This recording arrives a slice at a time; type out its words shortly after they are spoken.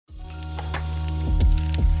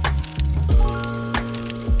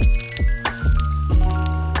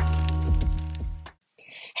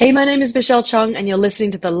Hey, my name is Michelle Chung, and you're listening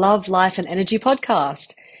to the Love, Life, and Energy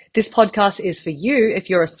podcast. This podcast is for you if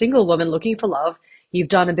you're a single woman looking for love, you've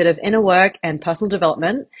done a bit of inner work and personal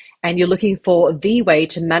development, and you're looking for the way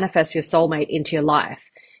to manifest your soulmate into your life,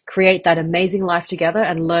 create that amazing life together,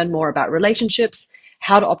 and learn more about relationships,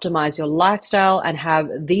 how to optimize your lifestyle, and have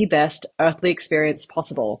the best earthly experience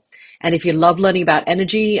possible. And if you love learning about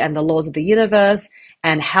energy and the laws of the universe,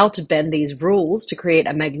 and how to bend these rules to create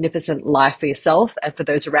a magnificent life for yourself and for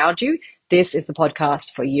those around you, this is the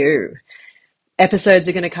podcast for you. Episodes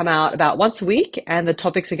are going to come out about once a week, and the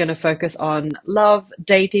topics are going to focus on love,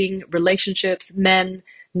 dating, relationships, men,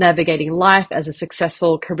 navigating life as a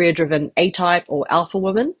successful, career-driven A-type or alpha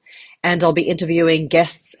woman. And I'll be interviewing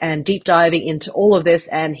guests and deep diving into all of this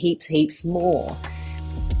and heaps more.